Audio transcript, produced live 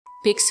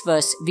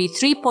Pixverse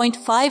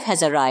v3.5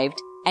 has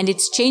arrived and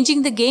it's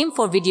changing the game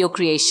for video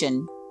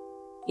creation.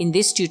 In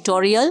this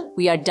tutorial,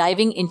 we are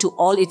diving into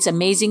all its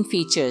amazing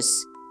features,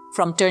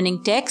 from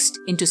turning text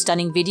into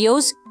stunning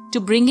videos to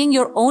bringing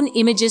your own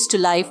images to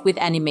life with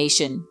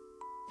animation.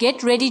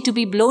 Get ready to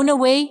be blown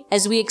away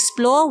as we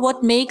explore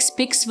what makes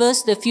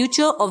Pixverse the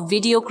future of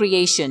video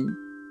creation.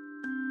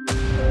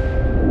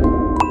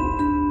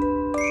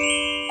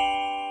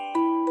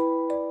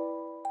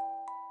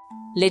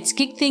 Let's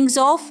kick things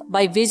off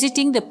by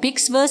visiting the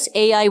Pixverse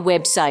AI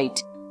website.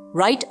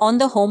 Right on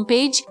the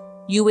homepage,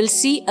 you will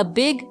see a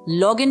big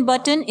login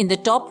button in the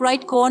top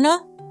right corner.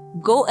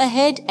 Go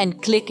ahead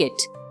and click it.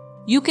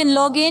 You can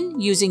log in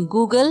using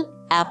Google,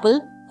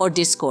 Apple, or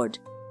Discord.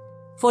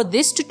 For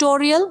this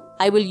tutorial,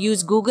 I will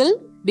use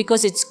Google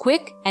because it's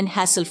quick and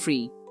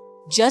hassle-free.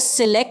 Just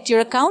select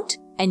your account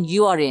and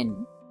you are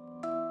in.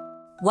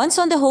 Once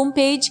on the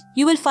homepage,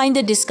 you will find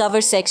the Discover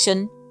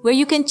section where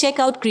you can check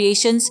out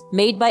creations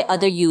made by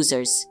other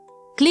users.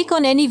 Click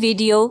on any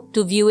video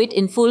to view it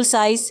in full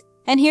size,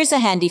 and here's a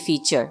handy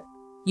feature.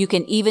 You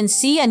can even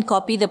see and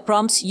copy the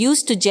prompts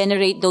used to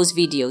generate those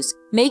videos,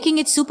 making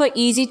it super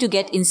easy to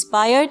get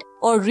inspired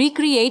or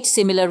recreate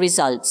similar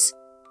results.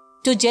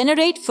 To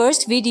generate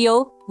first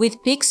video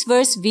with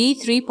Pixverse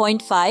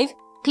v3.5,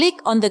 click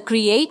on the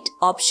Create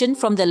option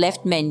from the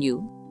left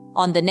menu.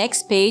 On the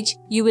next page,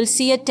 you will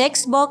see a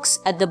text box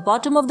at the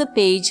bottom of the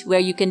page where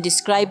you can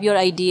describe your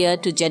idea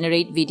to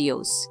generate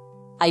videos.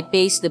 I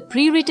paste the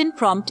pre-written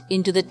prompt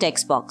into the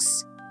text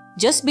box.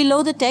 Just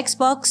below the text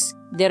box,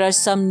 there are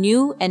some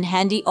new and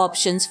handy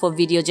options for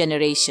video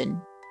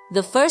generation.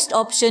 The first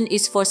option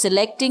is for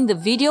selecting the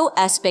video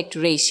aspect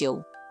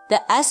ratio.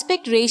 The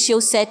aspect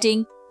ratio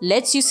setting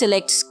lets you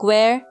select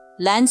square,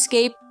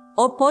 landscape,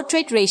 or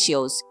portrait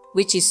ratios,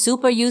 which is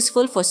super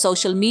useful for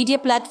social media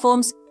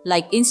platforms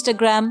like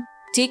Instagram,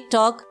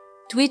 TikTok,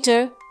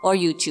 Twitter, or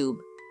YouTube.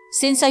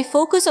 Since I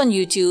focus on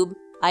YouTube,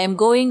 I am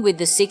going with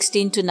the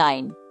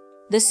 16:9.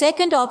 The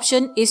second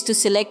option is to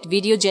select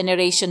video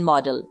generation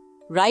model.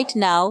 Right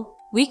now,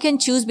 we can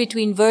choose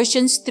between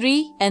versions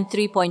 3 and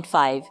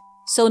 3.5.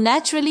 So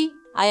naturally,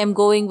 I am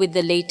going with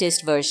the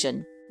latest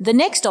version. The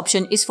next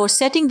option is for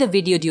setting the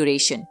video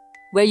duration,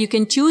 where you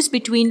can choose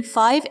between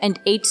 5 and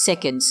 8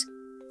 seconds.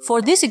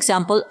 For this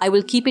example, I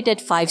will keep it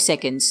at 5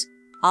 seconds.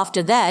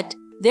 After that,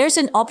 there's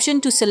an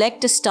option to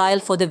select a style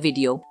for the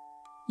video.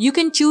 You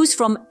can choose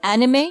from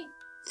anime,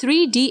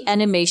 3D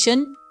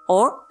animation,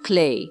 or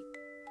clay.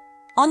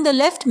 On the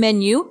left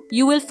menu,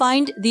 you will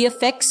find the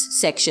effects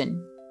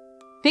section.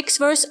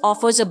 Pixverse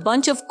offers a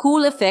bunch of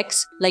cool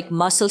effects like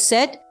muscle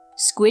set,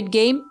 squid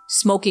game,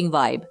 smoking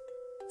vibe.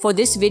 For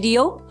this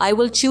video, I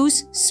will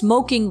choose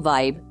smoking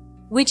vibe,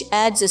 which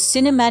adds a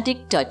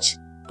cinematic touch,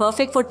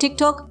 perfect for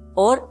TikTok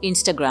or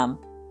Instagram.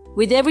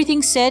 With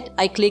everything set,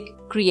 I click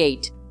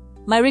Create.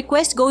 My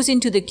request goes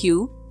into the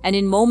queue, and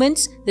in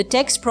moments, the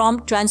text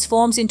prompt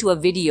transforms into a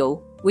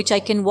video, which I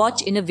can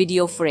watch in a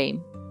video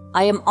frame.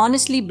 I am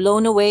honestly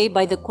blown away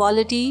by the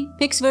quality.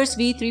 Pixverse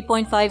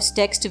v3.5's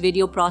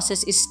text-to-video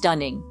process is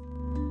stunning.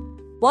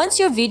 Once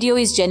your video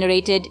is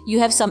generated, you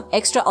have some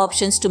extra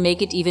options to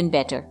make it even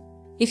better.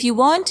 If you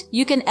want,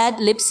 you can add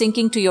lip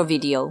syncing to your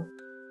video.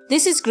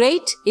 This is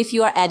great if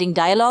you are adding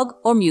dialogue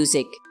or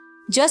music.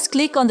 Just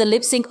click on the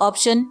lip sync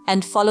option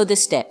and follow the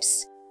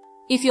steps.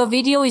 If your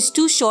video is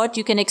too short,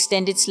 you can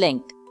extend its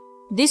length.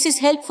 This is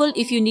helpful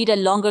if you need a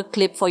longer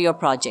clip for your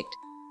project.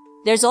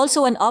 There's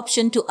also an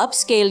option to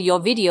upscale your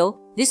video.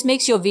 This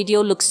makes your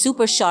video look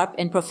super sharp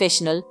and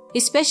professional,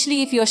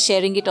 especially if you're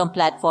sharing it on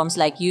platforms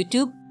like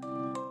YouTube.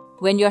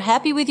 When you're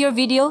happy with your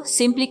video,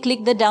 simply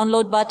click the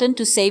download button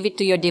to save it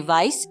to your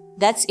device.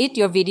 That's it,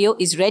 your video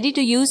is ready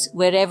to use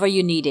wherever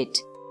you need it.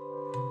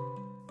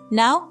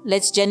 Now,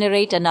 let's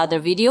generate another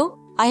video.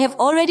 I have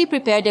already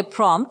prepared a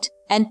prompt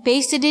and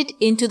pasted it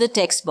into the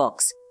text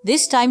box,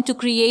 this time to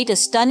create a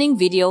stunning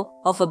video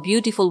of a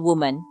beautiful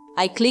woman.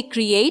 I click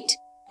Create,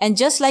 and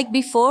just like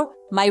before,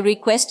 my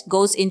request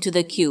goes into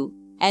the queue.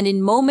 And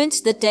in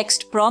moments, the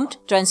text prompt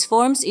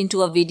transforms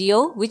into a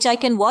video which I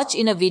can watch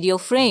in a video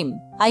frame.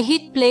 I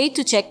hit play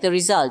to check the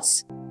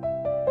results.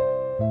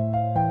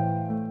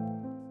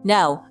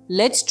 Now,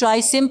 let's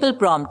try simple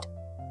prompt.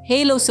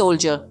 Hello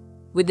soldier.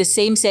 With the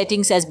same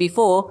settings as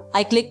before,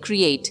 I click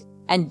Create.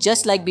 And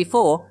just like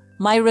before,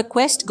 my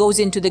request goes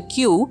into the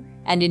queue,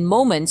 and in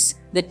moments,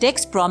 the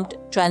text prompt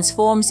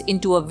transforms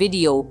into a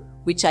video,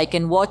 which I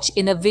can watch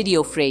in a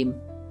video frame.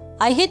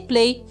 I hit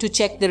play to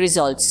check the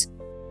results.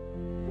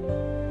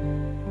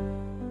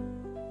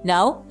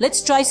 Now,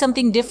 let's try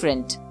something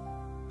different.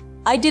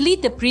 I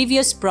delete the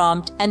previous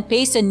prompt and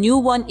paste a new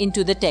one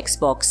into the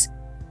text box.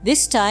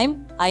 This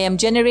time, I am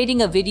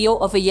generating a video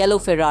of a yellow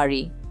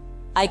Ferrari.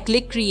 I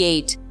click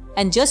Create,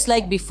 and just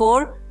like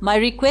before, my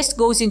request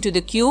goes into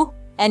the queue,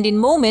 and in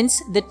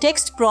moments, the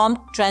text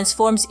prompt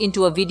transforms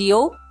into a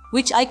video,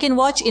 which I can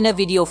watch in a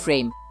video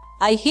frame.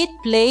 I hit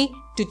play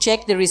to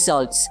check the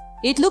results.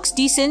 It looks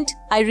decent.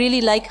 I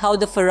really like how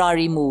the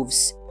Ferrari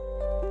moves.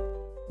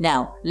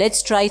 Now,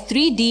 let's try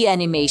 3D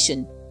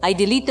animation. I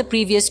delete the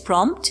previous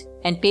prompt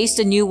and paste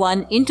a new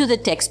one into the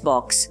text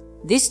box.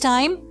 This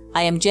time,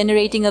 I am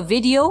generating a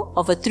video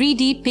of a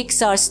 3D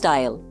Pixar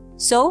style.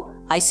 So,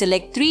 I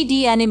select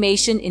 3D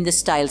animation in the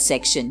style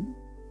section.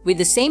 With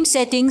the same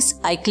settings,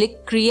 I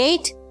click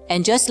Create,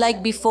 and just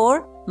like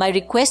before, my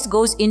request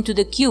goes into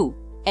the queue.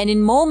 And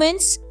in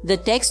moments, the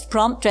text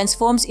prompt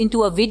transforms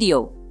into a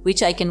video,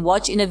 which I can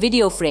watch in a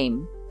video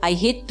frame. I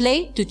hit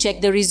play to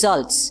check the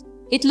results.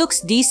 It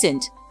looks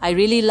decent. I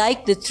really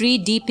like the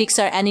 3D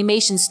Pixar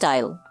animation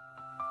style.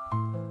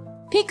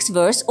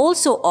 Pixverse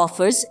also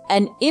offers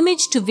an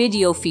image to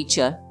video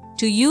feature.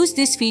 To use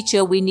this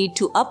feature, we need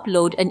to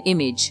upload an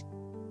image.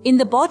 In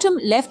the bottom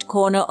left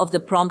corner of the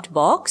prompt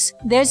box,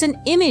 there's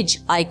an image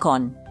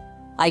icon.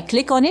 I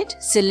click on it,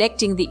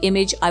 selecting the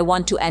image I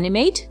want to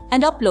animate,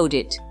 and upload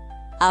it.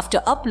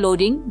 After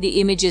uploading, the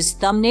image's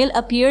thumbnail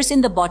appears in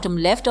the bottom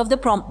left of the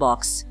prompt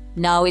box.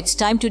 Now it's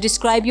time to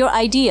describe your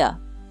idea.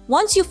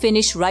 Once you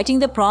finish writing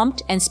the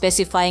prompt and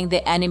specifying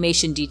the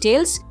animation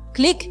details,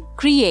 click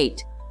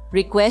Create.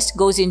 Request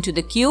goes into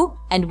the queue,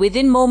 and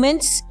within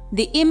moments,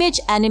 the image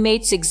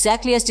animates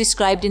exactly as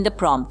described in the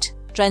prompt,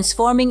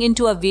 transforming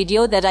into a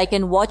video that I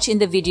can watch in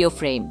the video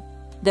frame.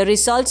 The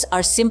results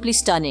are simply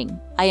stunning.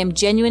 I am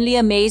genuinely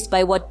amazed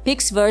by what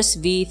Pixverse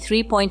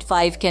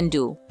v3.5 can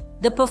do.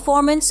 The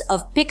performance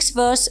of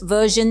Pixverse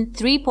version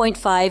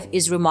 3.5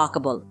 is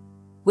remarkable.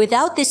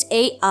 Without this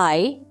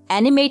AI,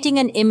 animating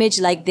an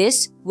image like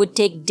this would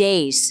take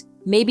days,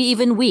 maybe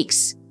even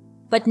weeks.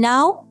 But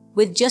now,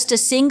 with just a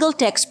single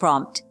text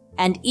prompt,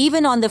 and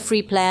even on the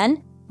free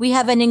plan, we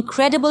have an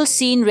incredible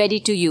scene ready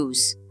to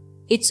use.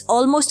 It's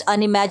almost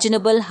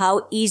unimaginable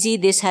how easy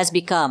this has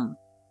become.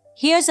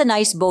 Here's a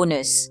nice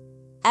bonus.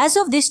 As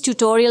of this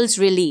tutorial's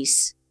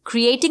release,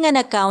 creating an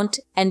account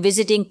and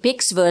visiting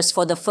Pixverse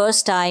for the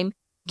first time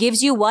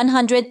gives you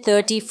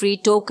 130 free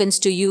tokens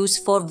to use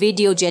for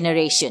video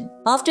generation.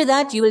 After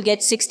that, you will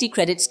get 60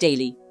 credits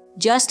daily.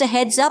 Just a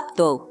heads up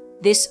though,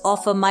 this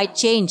offer might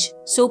change,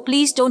 so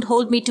please don't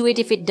hold me to it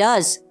if it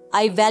does.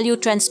 I value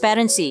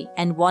transparency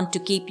and want to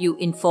keep you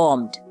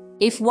informed.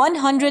 If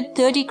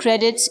 130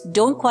 credits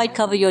don't quite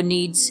cover your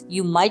needs,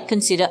 you might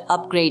consider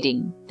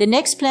upgrading. The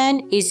next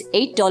plan is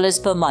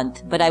 $8 per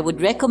month, but I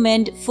would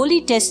recommend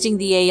fully testing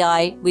the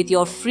AI with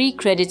your free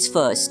credits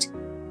first.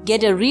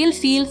 Get a real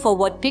feel for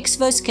what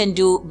Pixverse can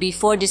do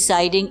before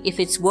deciding if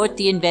it's worth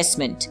the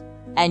investment.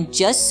 And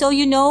just so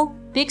you know,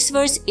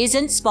 Pixverse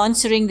isn't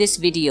sponsoring this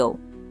video.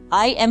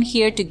 I am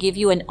here to give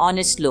you an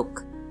honest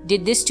look.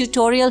 Did this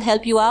tutorial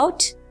help you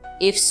out?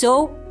 If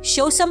so,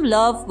 show some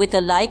love with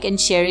a like and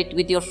share it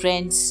with your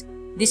friends.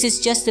 This is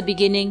just the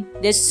beginning.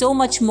 There's so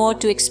much more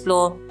to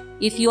explore.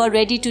 If you are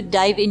ready to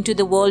dive into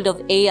the world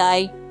of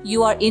AI,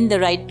 you are in the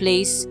right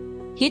place.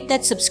 Hit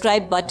that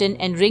subscribe button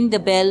and ring the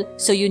bell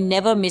so you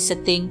never miss a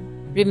thing.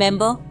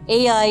 Remember,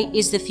 AI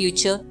is the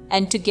future,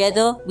 and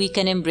together we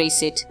can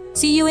embrace it.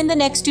 See you in the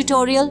next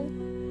tutorial.